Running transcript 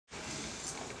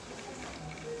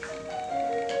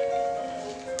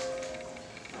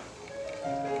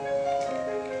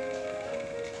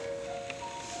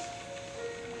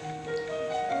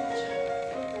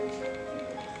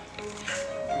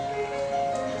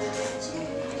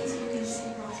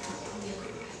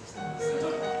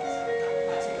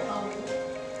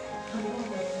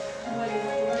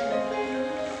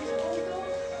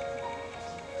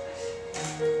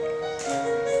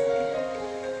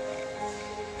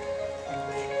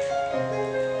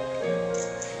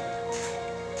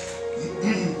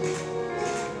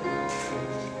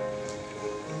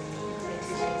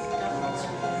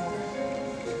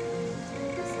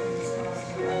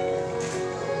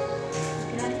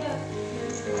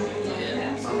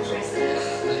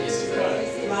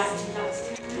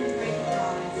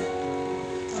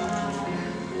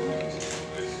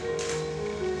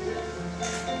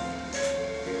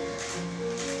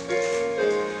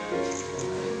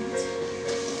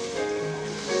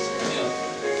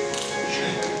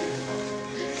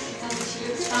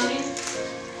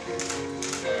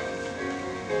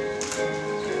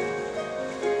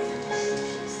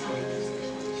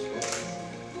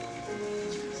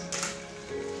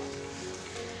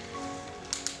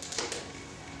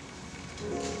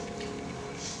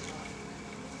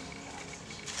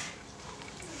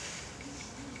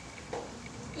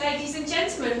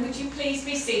would you please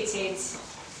be seated?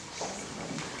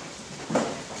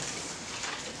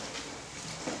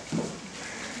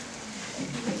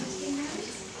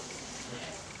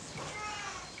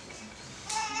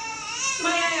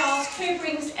 May I ask, who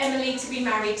brings Emily to be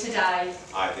married today?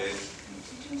 I did.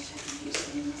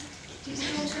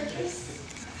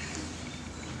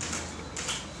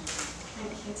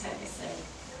 Thank you, take a seat.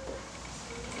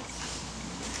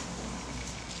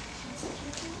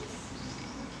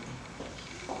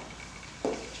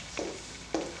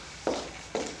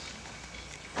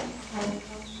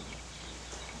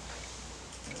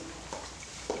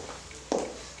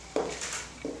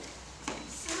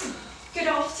 Good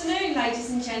afternoon, ladies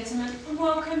and gentlemen, and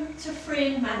welcome to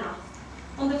Friern Manor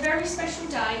on the very special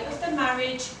day of the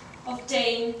marriage of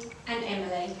Dean and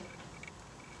Emily.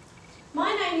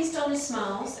 My name is Donna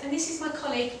Smiles, and this is my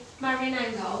colleague Marion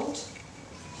Angold.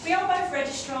 We are both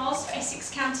registrars for Essex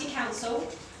County Council,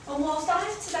 and whilst I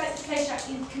have today the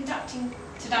pleasure in conducting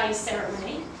today's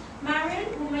ceremony, Marion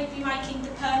will be making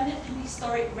the permanent and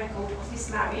historic record of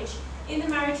this marriage in the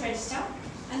marriage register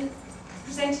and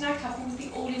presenting our couple with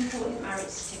the all-important marriage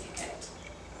certificate.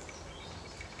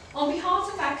 On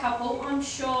behalf of our couple, I'm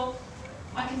sure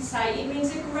I can say it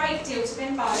means a great deal to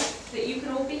them both that you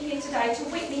can all be here today to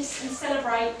witness and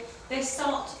celebrate their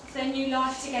start of their new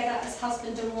life together as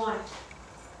husband and wife.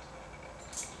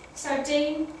 So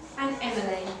Dean and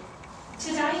Emily,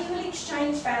 today you will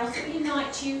exchange vows that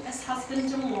unite you as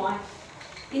husband and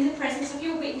wife in the presence of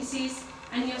your witnesses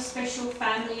and your special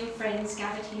family and friends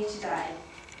gathered here today.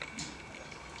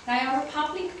 They are a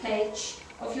public pledge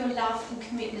of your love and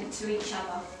commitment to each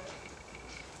other.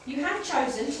 You have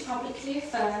chosen to publicly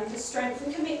affirm the strength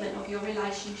and commitment of your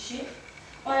relationship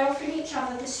by offering each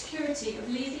other the security of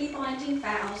legally binding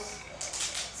vows,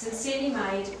 sincerely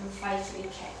made and faithfully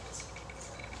kept.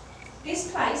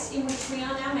 This place in which we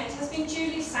are now met has been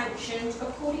duly sanctioned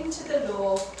according to the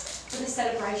law for the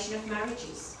celebration of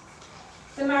marriages.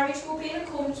 The marriage will be in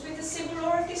accordance with the civil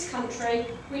law of this country,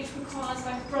 which requires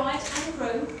both bride and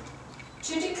groom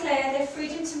to declare their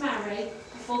freedom to marry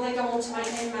before they go on to make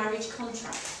their marriage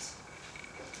contract.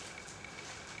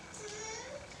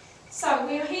 So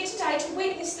we are here today to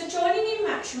witness the joining in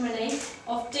matrimony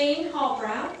of Dean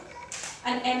Harbrow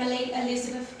and Emily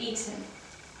Elizabeth Eaton.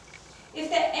 If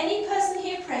there are any person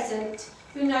here present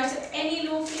who knows of any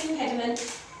lawful impediment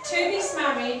to this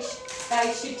marriage,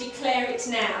 they should declare it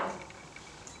now.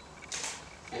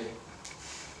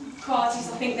 Parties,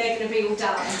 I think they're going to be all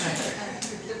done.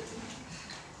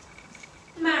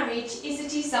 Marriage is a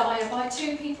desire by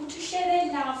two people to share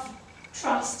their love,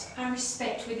 trust and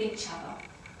respect with each other.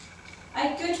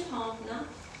 A good partner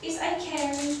is a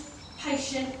caring,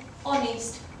 patient,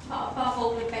 honest, but above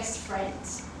all the best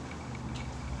friends.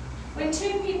 When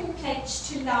two people pledge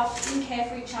to love and care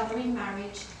for each other in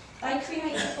marriage, they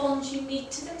create a bond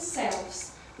unique to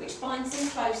themselves, which binds them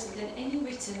closer than any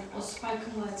written or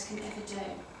spoken words can ever do.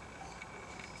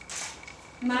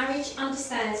 Marriage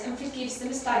understands and forgives the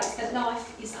mistakes that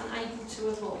life is unable to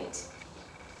avoid.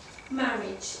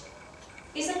 Marriage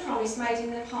is a promise made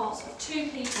in the hearts of two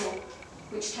people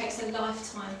which takes a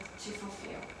lifetime to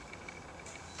fulfil.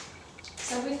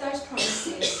 So with those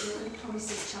promises, we're going to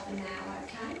promise each other now,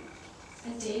 okay?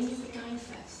 And Dean, you'll be going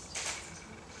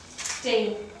first.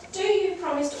 Dean, do you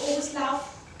promise to always love,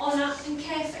 honour and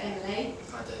care for Emily?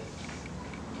 I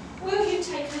do. Will you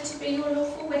take her to be your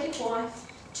lawful wedded wife,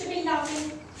 to be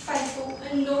loving, faithful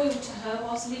and loyal to her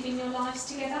whilst living your lives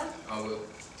together? I will.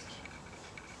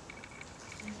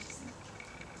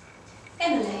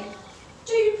 Emily,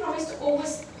 do you promise to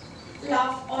always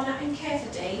love, honour and care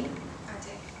for Dean? I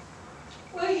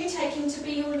do. Will you take him to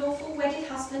be your lawful wedded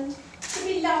husband, to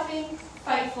be loving,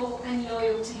 faithful and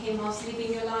loyal to him whilst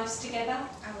living your lives together?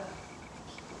 I will.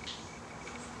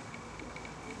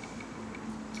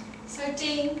 So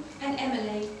Dean and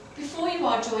Emily, before you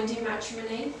are joined in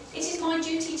matrimony, it is my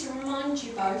duty to remind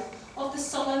you both of the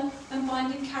solemn and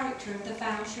binding character of the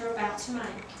vows you're about to make.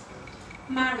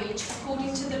 Marriage,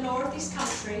 according to the law of this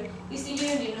country, is the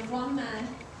union of one man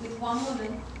with one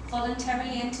woman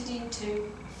voluntarily entered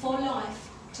into for life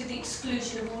to the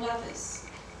exclusion of all others.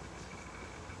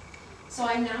 So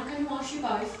I am now going to ask you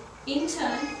both, in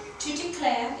turn, to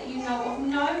declare that you know of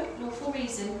no lawful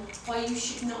reason why you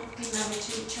should not be married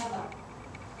to each other.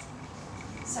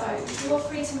 So, if you are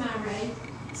free to marry,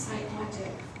 say I do.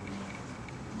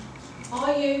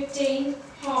 Are you, Dean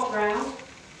Harbrow,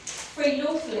 free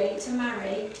lawfully to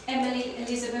marry Emily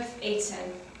Elizabeth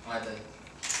Eaton? I do.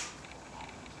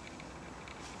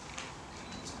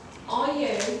 Are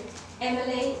you,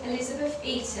 Emily Elizabeth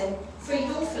Eaton, free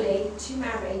lawfully to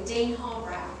marry Dean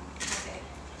Harbrow?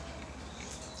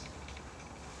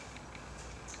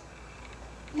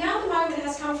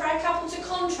 has come for our couple to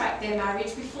contract their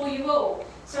marriage before you all.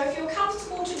 So if you're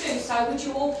comfortable to do so, would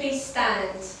you all please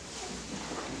stand? Okay,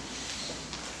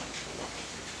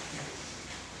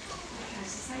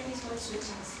 so say these words to each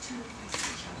other, so turn and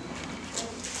face each other.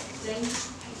 Dean,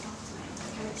 repeat after me.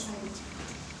 Okay, let's say it.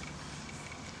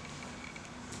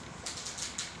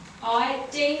 I,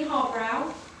 Dean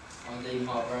Harbrow, I, Dean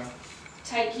Harbrow,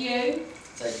 take you,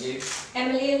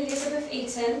 Emily Elizabeth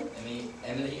Eaton,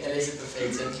 Emily Elizabeth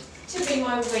Eaton, to be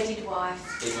my wedded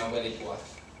wife. to be my wedded wife.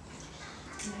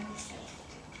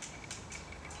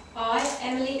 I,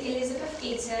 Emily Elizabeth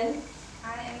Eaton, I,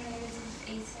 Emily Elizabeth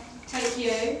Eaton, take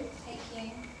you,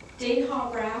 Dean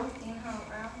Harbrow,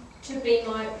 to be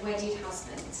my wedded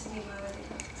husband. to be my wedded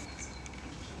husband.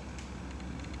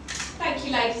 Thank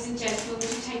you, ladies and gentlemen. Would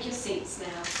you take your seats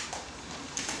now?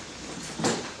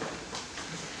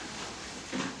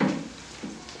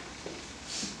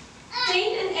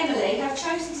 Dean and Emily have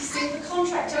chosen to seal the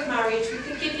contract of marriage with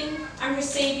the giving and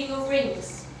receiving of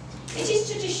rings. It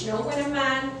is traditional when a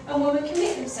man and woman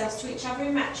commit themselves to each other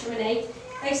in matrimony,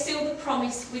 they seal the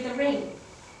promise with a ring.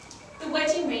 The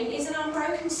wedding ring is an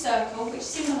unbroken circle which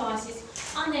symbolises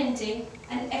unending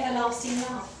and everlasting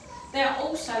love. They are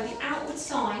also the outward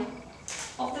sign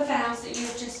of the vows that you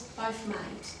have just both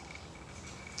made.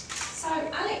 So,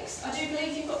 Alex, I do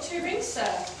believe you've got 2 rings, sir.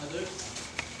 I do.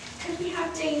 Could we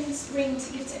have Dean's ring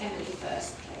to give to Emily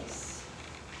first, please?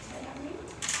 Take that ring.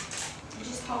 And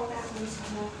just hold that one to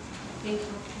her. Think of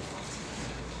it.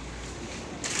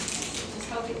 Just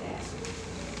hold it there.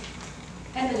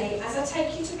 Emily, as I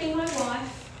take you to be my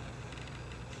wife,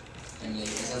 Emily,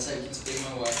 as I take you to be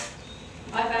my wife,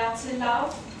 I vow to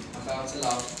love,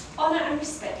 honour and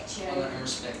respect you.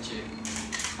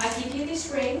 I give you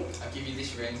this ring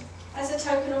as a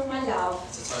token of my love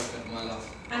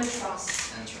and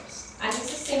trust, and as a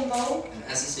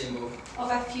symbol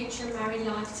of our future married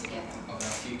life together. And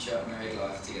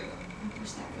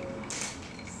push that ring right,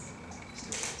 please.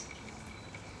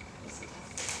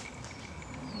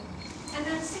 And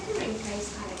now the second ring,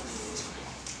 please, Alex.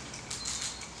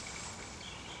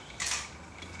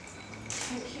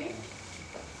 Thank you.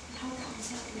 And hold that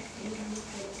onto that left finger and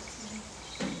repeat after me.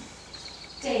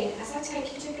 Dean, as I take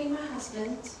you to be my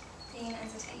husband,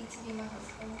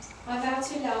 I vow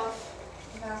to love,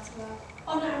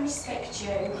 honour and respect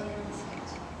you.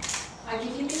 I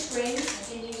give you this ring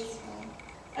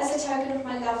as a token of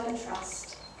my love and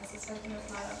trust, and as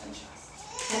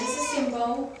a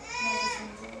symbol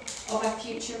of our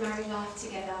future married life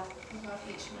together. And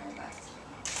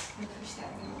push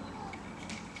that ring right.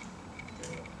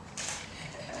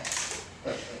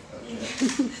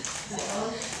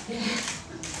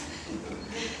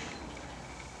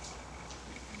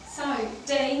 So,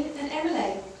 Dean and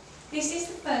Emily, this is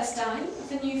the first day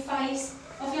of a new phase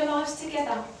of your lives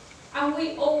together, and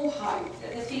we all hope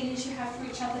that the feelings you have for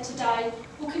each other today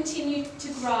will continue to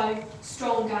grow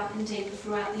stronger and deeper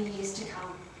throughout the years to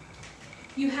come.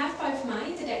 You have both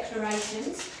made the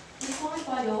declarations required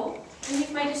by law, and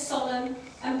you've made a solemn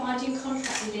and binding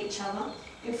contract with each other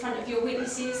in front of your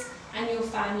witnesses and your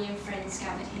family and friends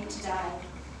gathered here today.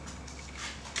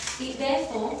 It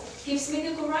therefore gives me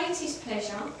the greatest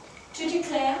pleasure to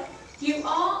declare you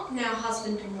are now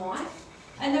husband and wife,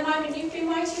 and the moment you've been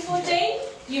waiting for, Dean,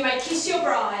 you may kiss your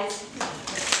bride.